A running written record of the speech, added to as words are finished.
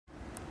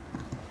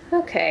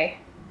Okay.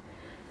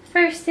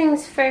 First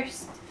things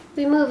first,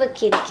 we move a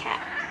kitty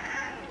cat.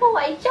 Oh,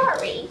 I'm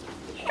sorry.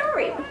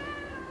 Sorry.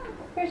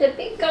 There's a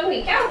big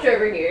comfy couch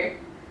over here.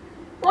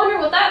 Wonder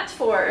what that's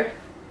for.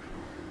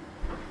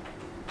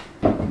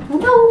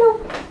 No.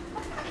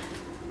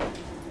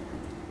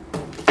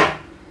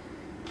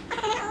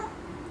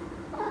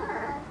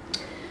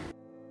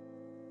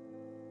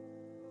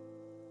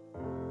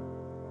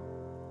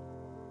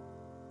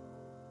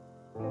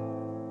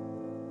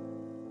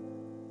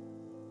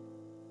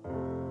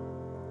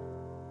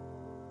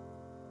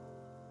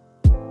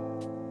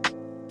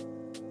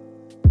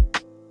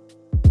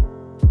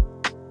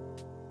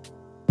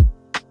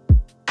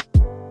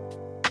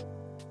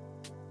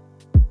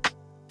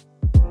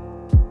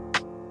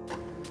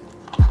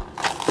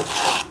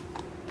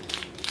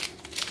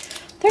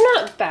 They're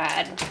not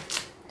bad.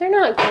 They're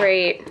not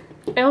great.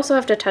 I also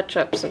have to touch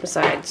up some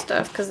side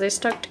stuff because they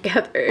stuck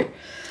together.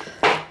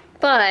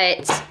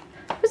 But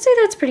I would say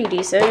that's pretty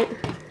decent.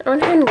 I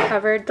went ahead and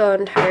covered the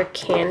entire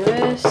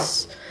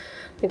canvas.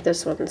 I think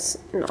this one's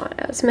not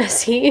as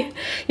messy.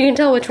 You can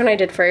tell which one I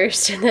did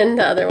first, and then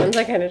the other ones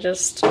I kind of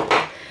just,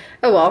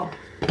 oh well.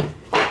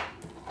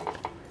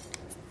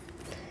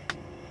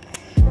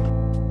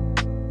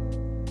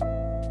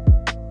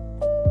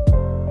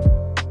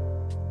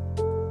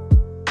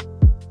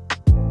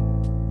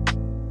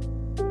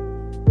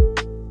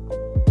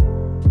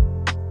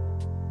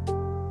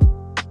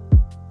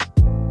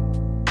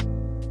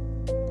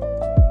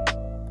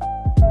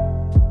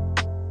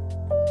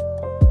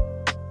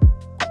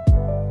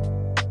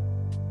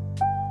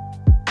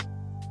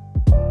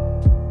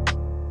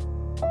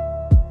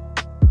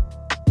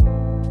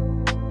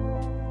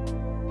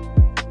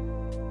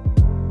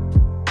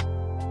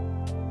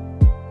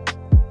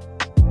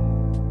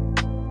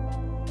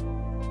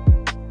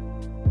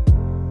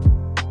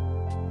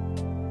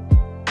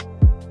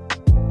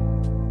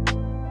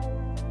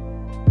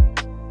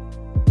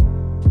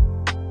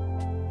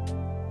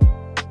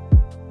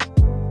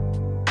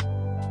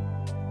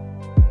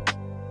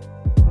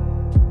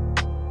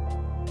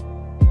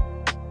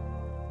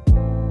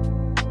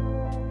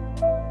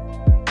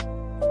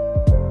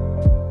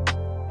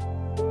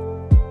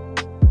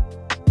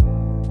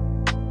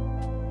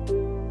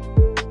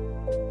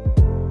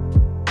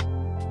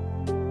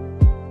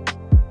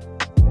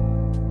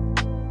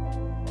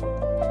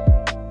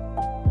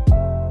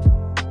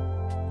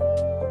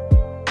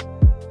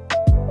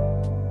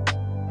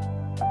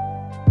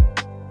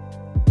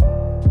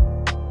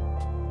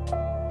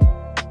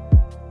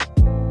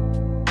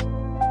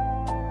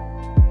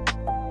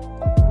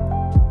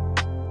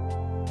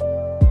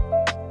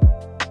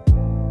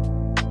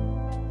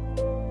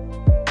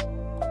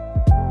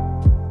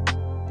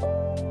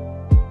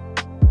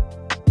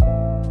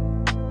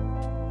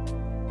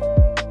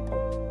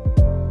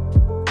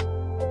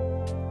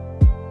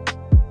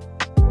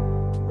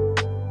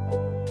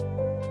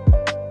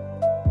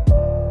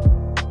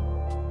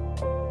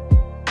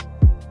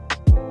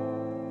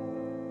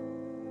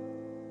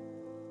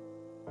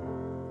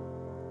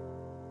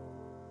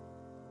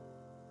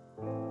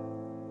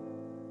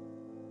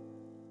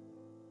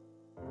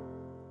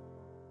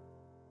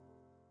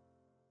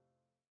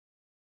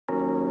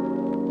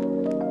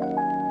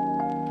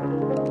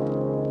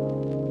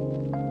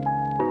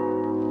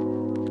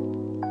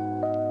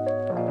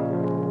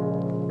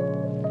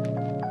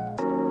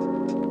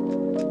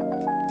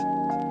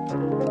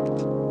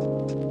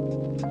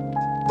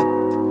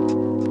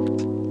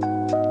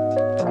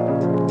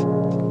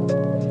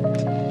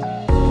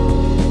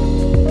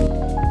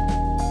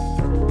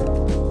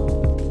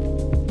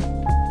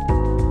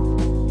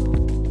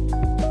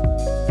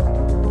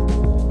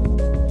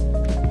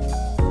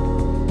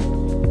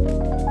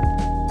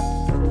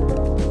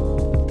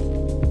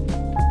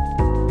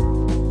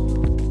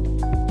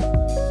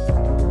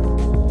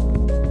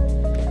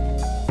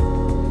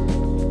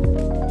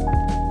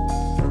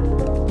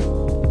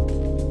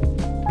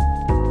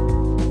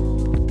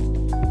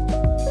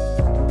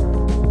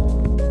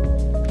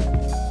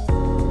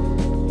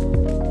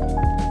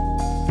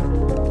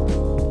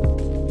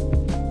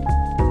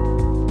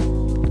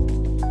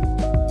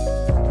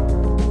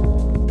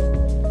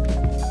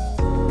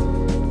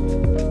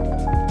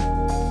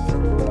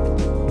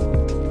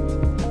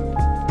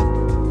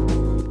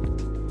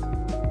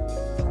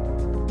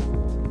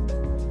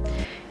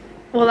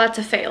 Well, that's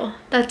a fail.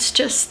 That's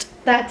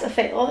a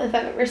fail if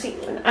I've ever seen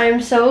one.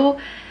 I'm so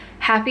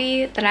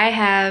happy that I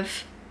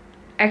have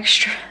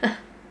extra.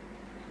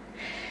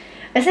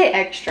 I say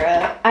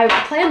extra. I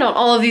planned on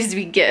all of these to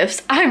be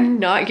gifts. I'm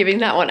not giving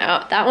that one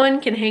out. That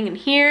one can hang in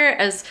here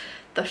as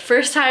the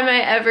first time I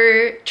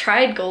ever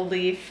tried gold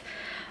leaf.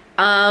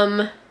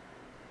 Like,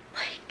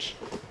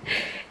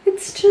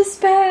 it's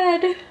just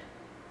bad.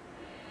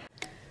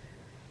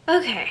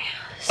 Okay,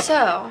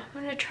 so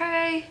I'm gonna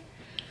try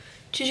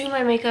to do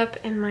my makeup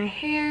and my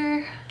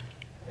hair.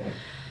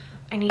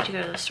 I need to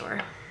go to the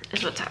store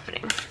is what's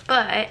happening,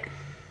 but I'm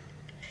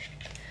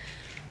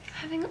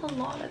having a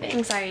lot of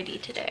anxiety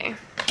today,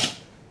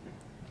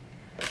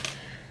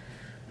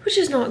 which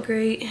is not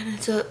great in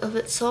it's of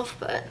itself,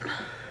 but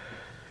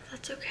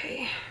that's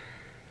okay.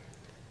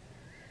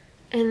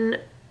 And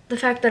the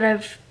fact that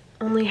I've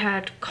only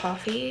had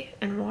coffee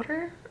and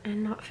water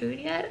and not food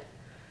yet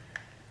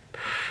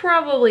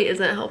probably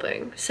isn't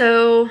helping.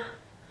 So I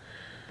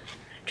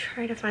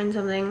try to find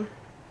something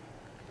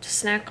to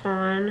snack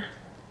on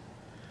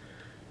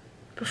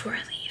before I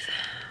leave,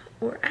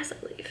 or as I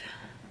leave.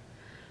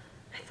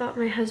 I thought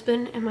my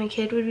husband and my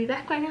kid would be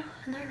back by now,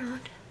 and they're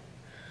not.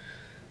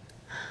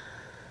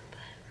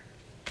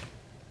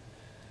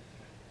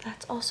 But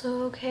that's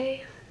also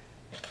okay.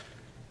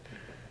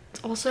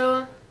 It's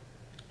also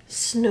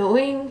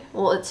snowing.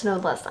 Well, it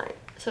snowed last night,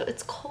 so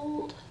it's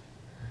cold.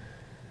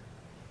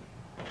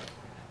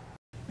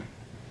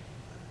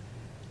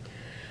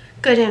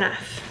 Good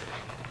enough.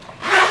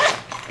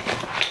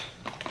 I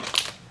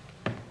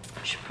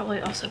should probably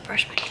also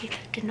brush my teeth.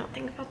 I did not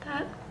think about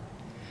that.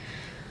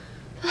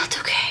 But that's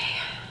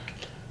okay.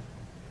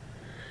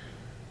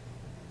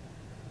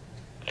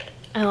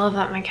 I love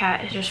that my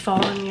cat is just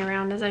following me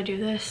around as I do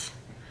this.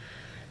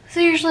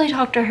 So I usually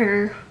talk to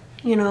her,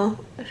 you know.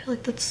 I feel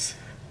like that's,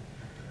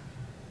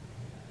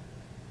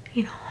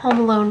 you know, home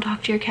alone,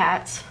 talk to your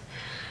cats.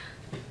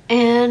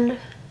 And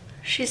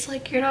she's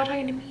like, you're not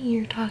talking to me,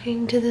 you're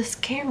talking to this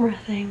camera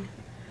thing.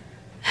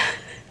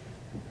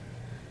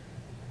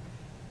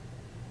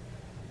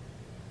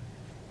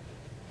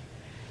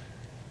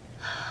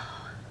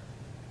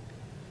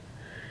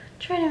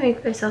 Trying to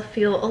make myself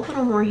feel a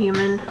little more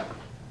human.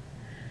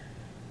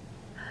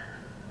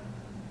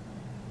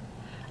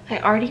 I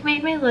already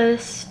made my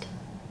list.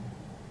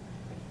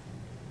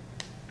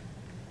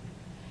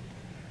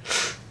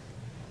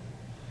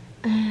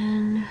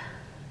 And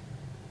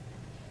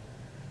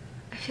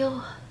I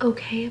feel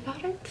okay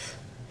about it.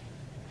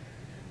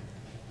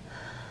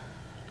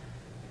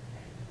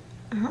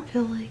 I don't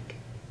feel like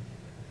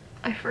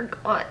I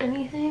forgot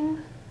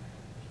anything.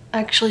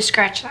 Actually,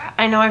 scratch that.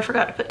 I know I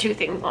forgot to put 2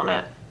 things on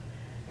it.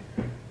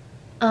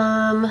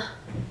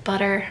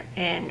 Butter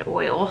and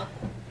oil.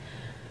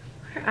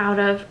 We're out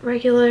of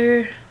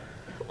regular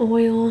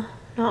oil,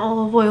 not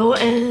olive oil,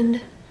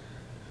 and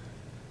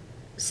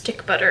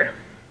stick butter,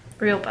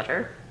 real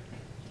butter.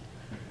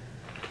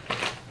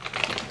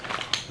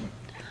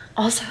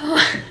 Also,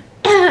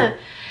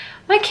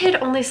 my kid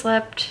only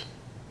slept,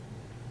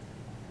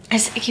 I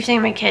keep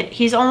saying my kid,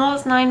 he's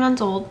almost 9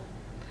 months old.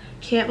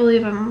 Can't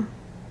believe I'm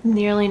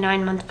nearly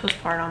 9 months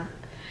postpartum.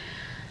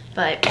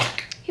 But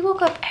he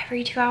woke up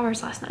every 2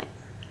 hours last night.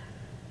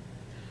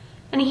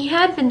 And he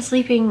had been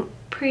sleeping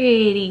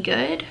pretty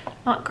good,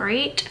 not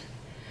great.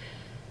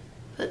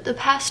 But the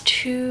past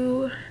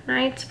 2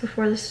 nights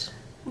before this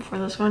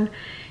one,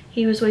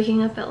 he was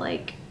waking up at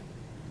like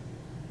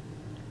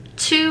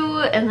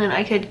 2, and then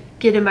I could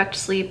get him back to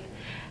sleep,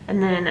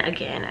 and then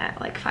again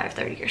at like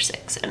 5:30 or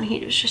 6, and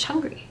he was just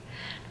hungry.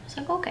 I was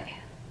like, okay.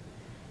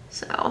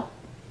 So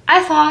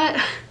I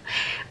thought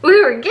we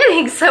were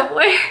getting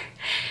somewhere.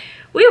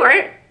 We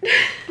weren't.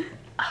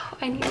 Oh,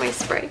 I need my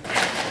spray.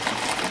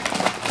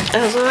 I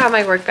also have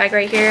my work bag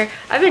right here.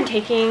 I've been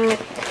taking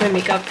my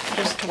makeup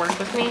just to work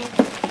with me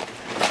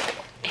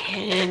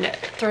and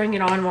throwing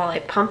it on while I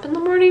pump in the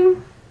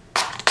morning.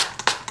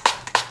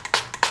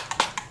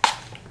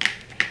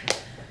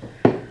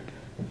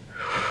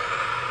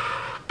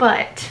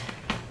 But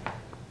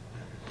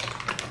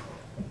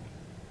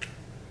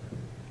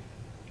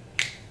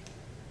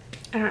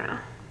I don't know.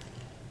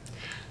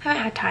 I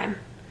haven't had time.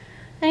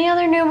 Any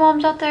other new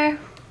moms out there?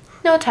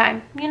 No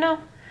time, you know?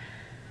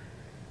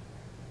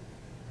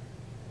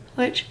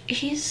 Which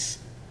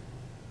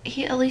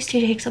at least he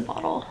takes a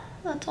bottle.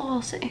 That's all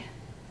I'll say.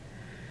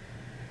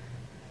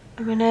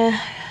 I'm gonna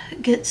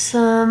get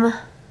some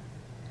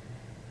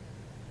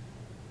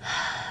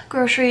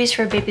groceries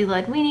for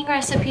baby-led weaning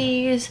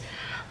recipes.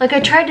 Like, I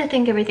tried to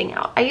think everything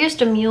out. I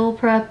used a meal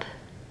prep,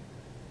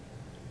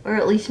 or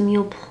at least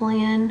meal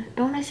plan.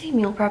 And when I say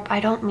meal prep, I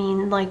don't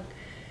mean like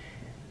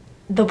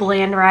the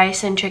bland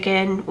rice and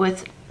chicken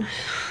with,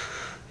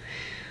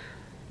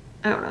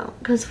 I don't know,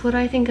 because what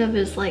I think of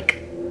is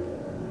like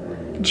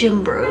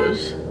gym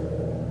bros.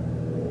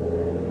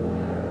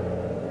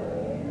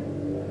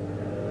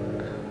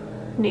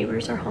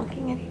 Neighbors are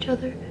honking at each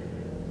other.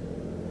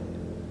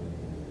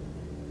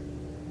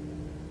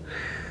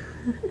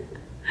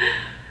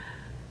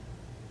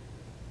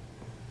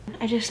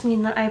 I just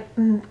mean that I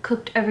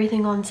cooked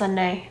everything on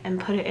Sunday and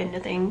put it into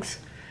things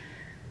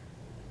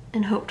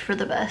and hoped for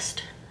the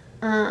best.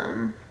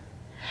 But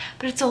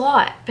it's a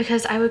lot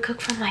because I would cook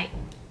from like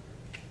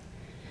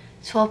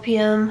 12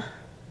 p.m.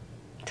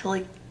 to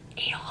like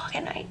 8 o'clock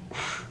at night.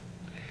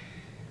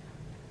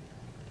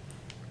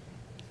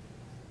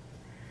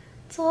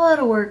 It's a lot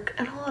of work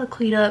and a lot of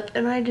cleanup,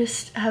 and I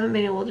just haven't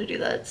been able to do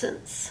that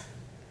since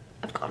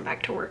I've gone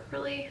back to work,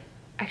 really.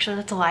 Actually,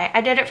 that's a lie.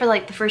 I did it for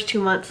like the first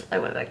 2 months I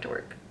went back to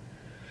work.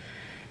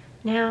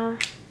 Now,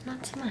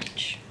 not so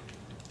much.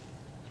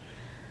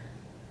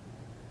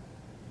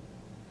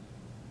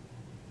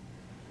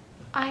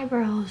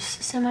 Eyebrows,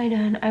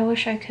 semi-done. I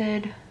wish I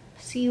could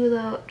see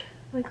without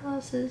my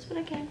glasses, but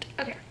I can't.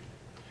 Okay.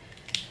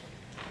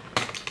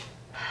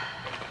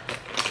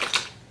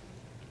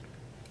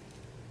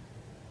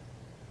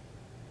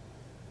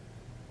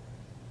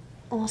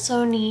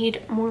 also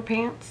need more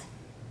pants.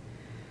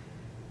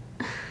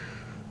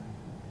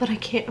 But I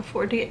can't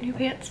afford to get new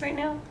pants right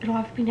now. It'll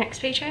have to be next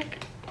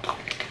paycheck.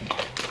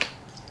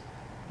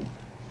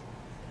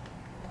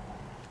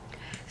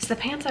 So the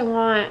pants I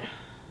want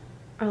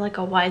are like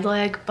a wide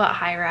leg but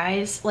high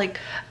rise. Like,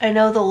 I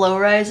know the low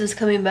rise is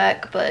coming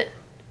back, but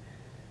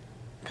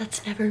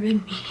that's never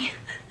been me.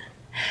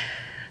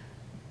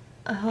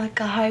 I like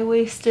a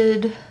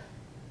high-waisted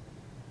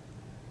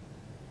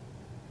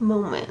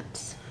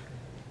moment.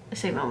 I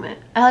say moment.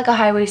 I like a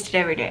high-waisted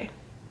every day.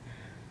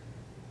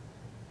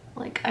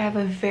 Like, I have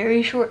a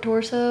very short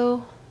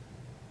torso,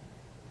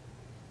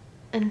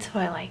 and so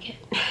I like it.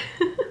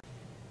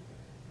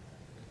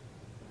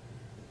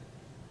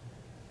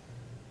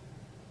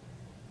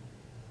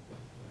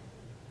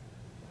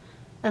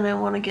 And I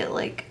want to get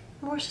like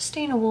more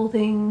sustainable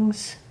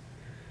things.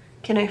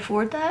 Can I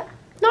afford that?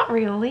 Not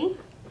really,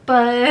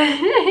 but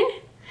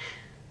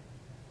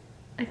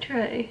I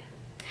try.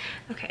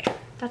 Okay,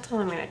 that's all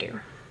I'm gonna do.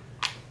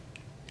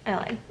 I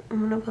lied. I'm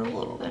gonna put a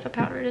little bit of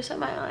powder to set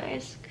my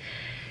eyes,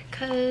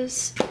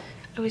 because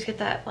I always get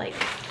that like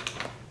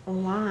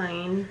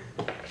line.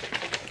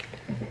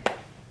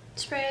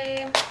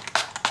 Spray.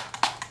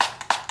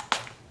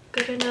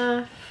 Good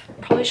enough.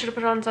 Probably should have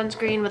put on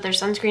sunscreen, but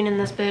there's sunscreen in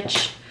this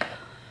bitch.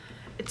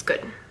 It's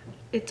good.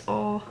 It's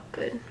all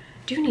good.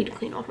 Do need to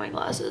clean off my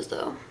glasses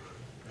though.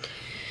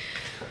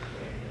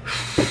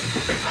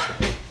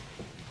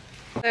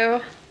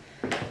 So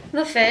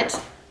the fit,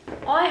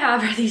 all I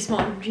have are these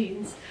mom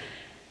jeans,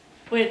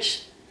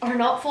 which are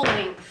not full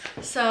length.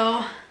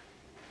 So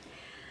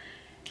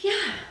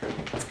yeah,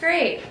 it's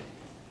great.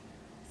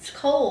 It's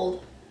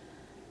cold.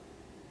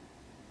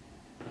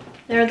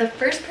 They're the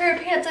first pair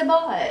of pants I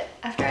bought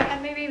after I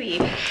had my baby.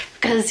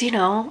 Because, you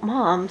know,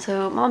 mom,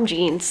 so mom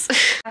jeans.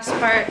 Last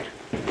part,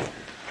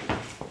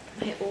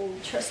 my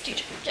old trusty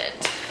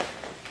jacket.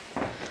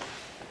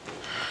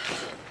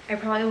 I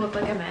probably look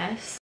like a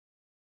mess.